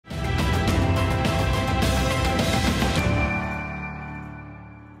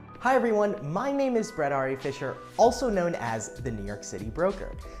Hi everyone, my name is Fischer, also known as the New York City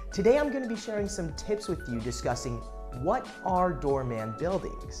Broker. Today I'm going to be sharing some tips with you discussing what are doorman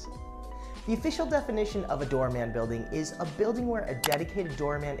buildings. The official definition of a doorman building is a building where a dedicated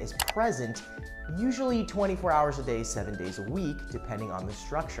doorman is present, usually 24 hours a day, 7 days a week, depending on the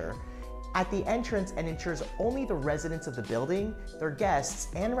structure, at the entrance and ensures only the residents of the building, their guests,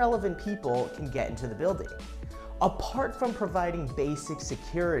 and relevant people can get into the building. Apart from providing basic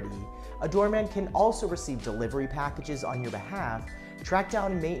security, a doorman can also receive delivery packages on your behalf, track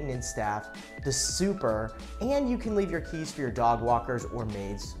down maintenance staff, the super, and you can leave your keys for your dog walkers or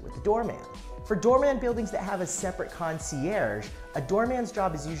maids with the doorman. For doorman buildings that have a separate concierge, a doorman's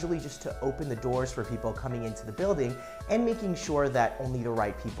job is usually just to open the doors for people coming into the building and making sure that only the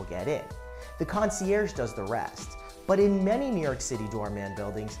right people get in. The concierge does the rest. But in many New York City doorman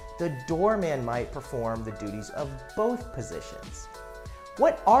buildings, the doorman might perform the duties of both positions.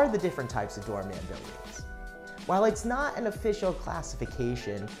 What are the different types of doorman buildings? While it's not an official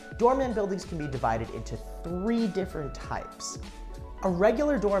classification, doorman buildings can be divided into 3 different types. A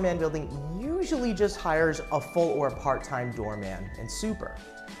regular doorman building usually just hires a full or part-time doorman and super.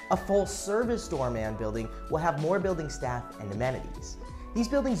 A full-service doorman building will have more building staff and amenities. These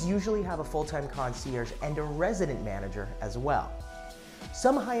buildings usually have a full-time concierge and a resident manager as well.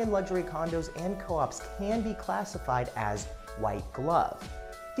 Some high-end luxury condos and co-ops can be classified as white glove.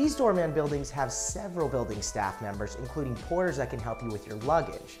 These doorman buildings have several building staff members, including porters that can help you with your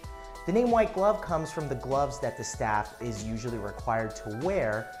luggage. The name white glove comes from the gloves that the staff is usually required to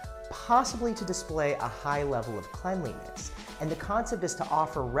wear, possibly to display a high level of cleanliness. And the concept is to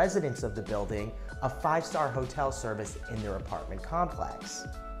offer residents of the building a 5-star hotel service in their apartment complex.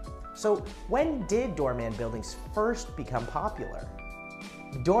 So when did doorman buildings first become popular?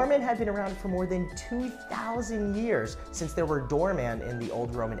 Doormen have been around for more than 2,000 years, since there were doormen in the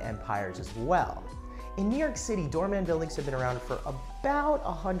old Roman empires as well. In New York City, doorman buildings have been around for about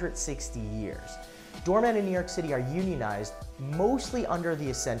 160 years. Doormen in New York City are unionized, mostly under the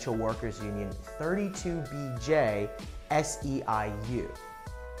Essential Workers Union 32BJ SEIU.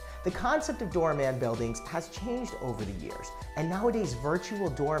 The concept of doorman buildings has changed over the years, and nowadays virtual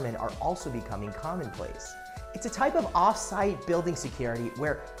doormen are also becoming commonplace. It's a type of off-site building security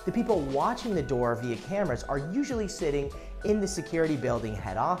where the people watching the door via cameras are usually sitting in the security building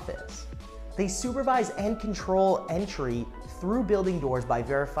head office. They supervise and control entry through building doors by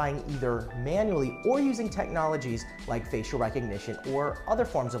verifying either manually or using technologies like facial recognition or other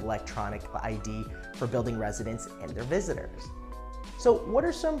forms of electronic ID for building residents and their visitors. So what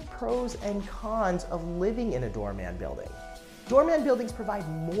are some pros and cons of living in a doorman building? Doorman buildings provide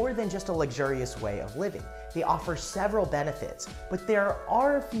more than just a luxurious way of living. They offer several benefits, but there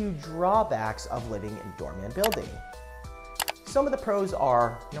are a few drawbacks of living in a doorman building. Some of the pros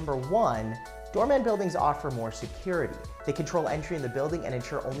are, number 1, doorman buildings offer more security. They control entry in the building and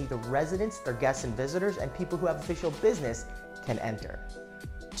ensure only the residents, their guests and visitors, and people who have official business can enter.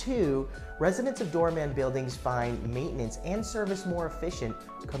 2, residents of doorman buildings find maintenance and service more efficient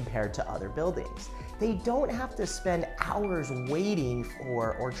compared to other buildings. They don't have to spend hours waiting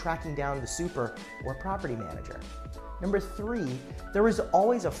for or tracking down the super or property manager. Number 3, there is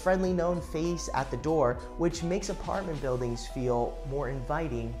always a friendly known face at the door, which makes apartment buildings feel more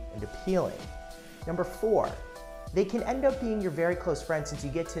inviting and appealing. Number 4, they can end up being your very close friends since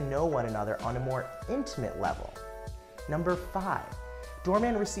you get to know one another on a more intimate level. Number 5,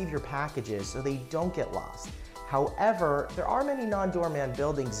 doormen receive your packages so they don't get lost. However, there are many non-doorman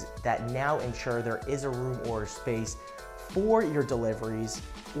buildings that now ensure there is a room or space for your deliveries,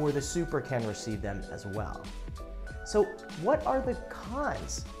 or the super can receive them as well. So what are the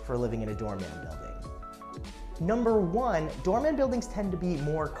cons for living in a doorman building? Number 1, doorman buildings tend to be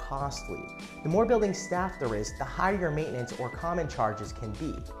more costly. The more building staff there is, the higher your maintenance or common charges can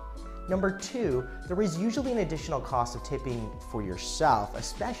be. Number 2, there is usually an additional cost of tipping for yourself,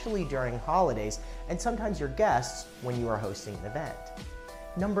 especially during holidays, and sometimes your guests when you are hosting an event.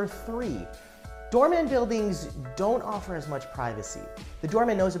 Number 3, doorman buildings don't offer as much privacy. The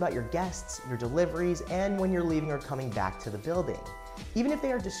doorman knows about your guests, your deliveries, and when you're leaving or coming back to the building. Even if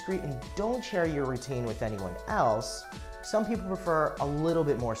they are discreet and don't share your routine with anyone else, some people prefer a little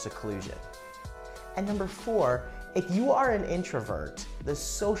bit more seclusion. And number 4, if you are an introvert, the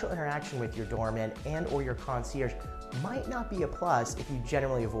social interaction with your doorman and or your concierge might not be a plus if you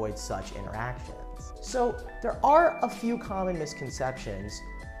generally avoid such interactions. So there are a few common misconceptions.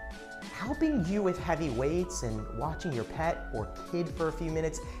 Helping you with heavy weights and watching your pet or kid for a few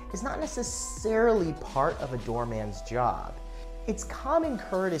minutes is not necessarily part of a doorman's job. It's common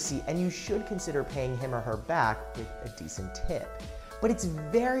courtesy, and you should consider paying him or her back with a decent tip. But it's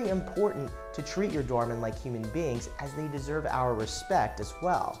very important to treat your doormen like human beings, as they deserve our respect as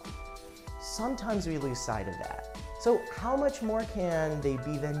well. Sometimes we lose sight of that. So how much more can they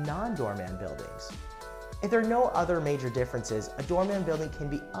be than non-doorman buildings? If there are no other major differences, a doorman building can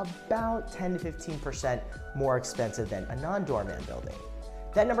be about 10 to 15% more expensive than a non-doorman building.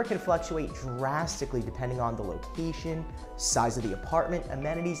 That number can fluctuate drastically depending on the location, size of the apartment,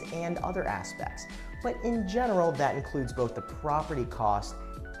 amenities, and other aspects. But in general, that includes both the property cost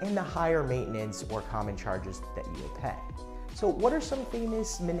and the higher maintenance or common charges that you will pay. So what are some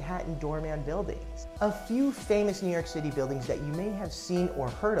famous Manhattan doorman buildings? A few famous New York City buildings that you may have seen or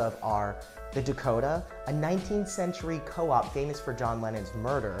heard of are the Dakota, a 19th century co-op famous for John Lennon's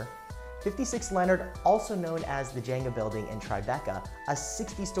murder; 56 Leonard, also known as the Jenga Building in Tribeca, a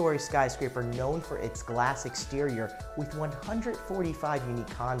 60-story skyscraper known for its glass exterior with 145 unique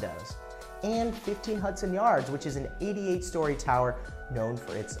condos; and 15 Hudson Yards, which is an 88-story tower known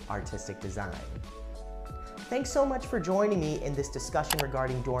for its artistic design. Thanks so much for joining me in this discussion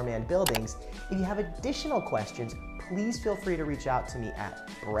regarding doorman buildings. If you have additional questions, please feel free to reach out to me at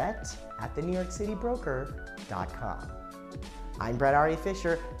brett@thenewyorkcitybroker.com. I'm Brett Ari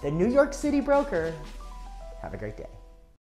Fischer, the New York City Broker. Have a great day.